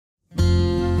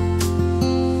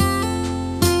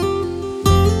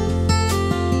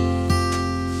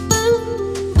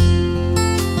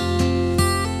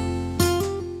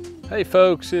Hey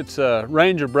folks, it's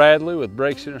Ranger Bradley with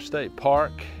Breaks Interstate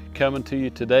Park coming to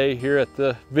you today here at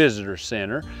the Visitor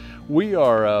Center. We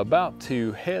are about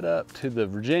to head up to the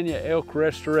Virginia Elk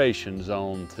Restoration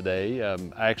Zone today,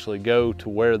 actually go to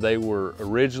where they were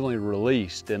originally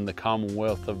released in the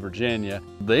Commonwealth of Virginia.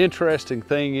 The interesting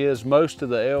thing is most of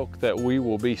the elk that we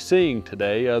will be seeing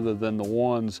today, other than the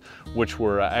ones which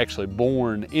were actually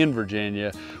born in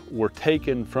Virginia, were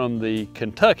taken from the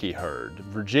Kentucky herd.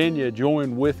 Virginia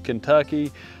joined with Kentucky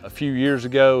a few years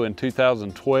ago in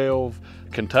 2012.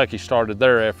 Kentucky started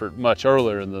their effort much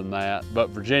earlier than that,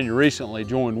 but Virginia recently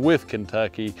joined with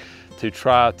Kentucky to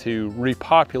try to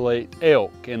repopulate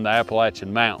elk in the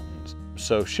Appalachian Mountains.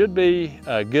 So should be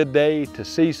a good day to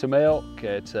see some elk.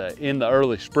 It's in the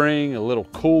early spring, a little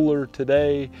cooler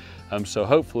today, so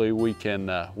hopefully we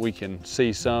can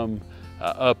see some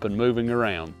up and moving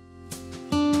around.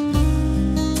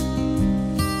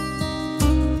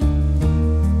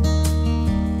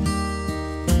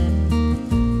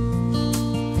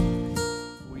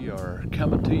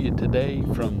 Coming to you today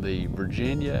from the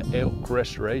Virginia Elk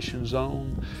Restoration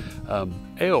Zone.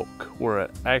 Elk were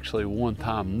actually one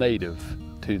time native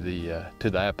to the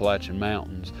Appalachian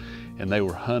Mountains, and they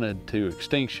were hunted to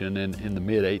extinction in the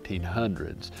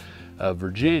mid-1800s.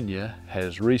 Virginia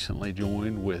has recently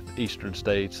joined with eastern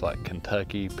states like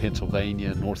Kentucky,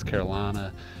 Pennsylvania, North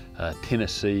Carolina,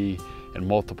 Tennessee, and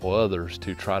multiple others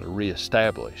to try to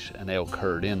reestablish an elk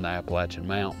herd in the Appalachian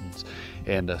Mountains.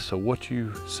 And so what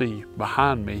you see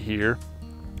behind me here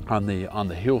on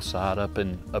the hillside up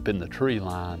in the tree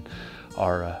line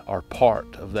are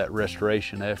part of that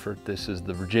restoration effort. This is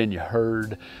the Virginia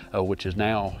herd, which is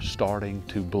now starting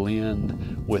to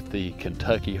blend with the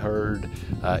Kentucky herd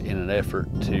in an effort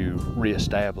to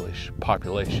reestablish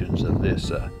populations of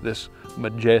this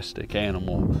majestic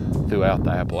animal throughout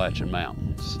the Appalachian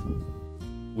Mountains.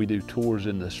 We do tours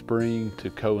in the spring to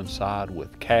coincide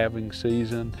with calving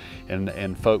season,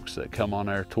 and folks that come on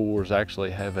our tours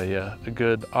actually have a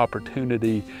good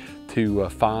opportunity to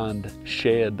find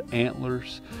shed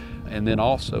antlers. And then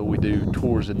also we do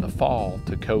tours in the fall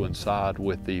to coincide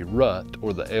with the rut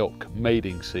or the elk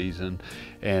mating season,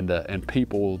 and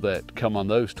people that come on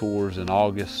those tours in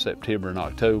August, September, and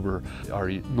October are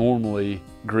normally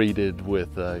greeted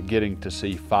with getting to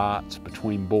see fights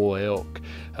between bull elk.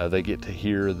 They get to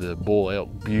hear the bull elk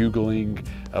bugling,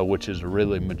 which is a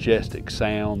really majestic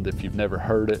sound if you've never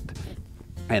heard it,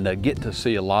 and get to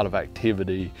see a lot of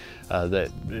activity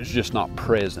that is just not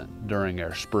present during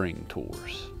our spring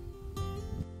tours.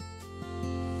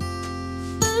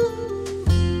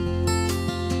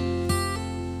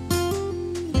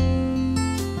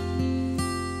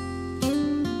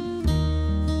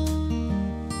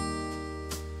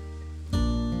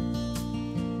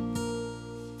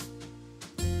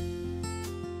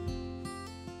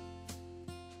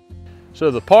 So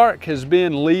the park has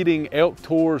been leading elk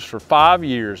tours for 5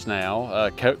 years now,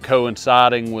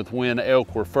 coinciding with when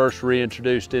elk were first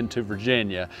reintroduced into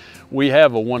Virginia. We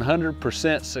have a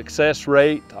 100% success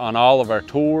rate on all of our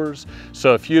tours.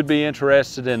 So if you'd be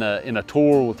interested in a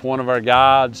tour with one of our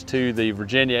guides to the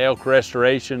Virginia Elk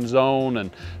Restoration Zone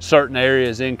and certain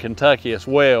areas in Kentucky as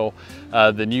well,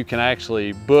 then you can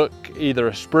actually book either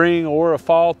a spring or a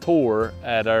fall tour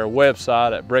at our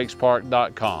website at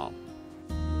breakspark.com.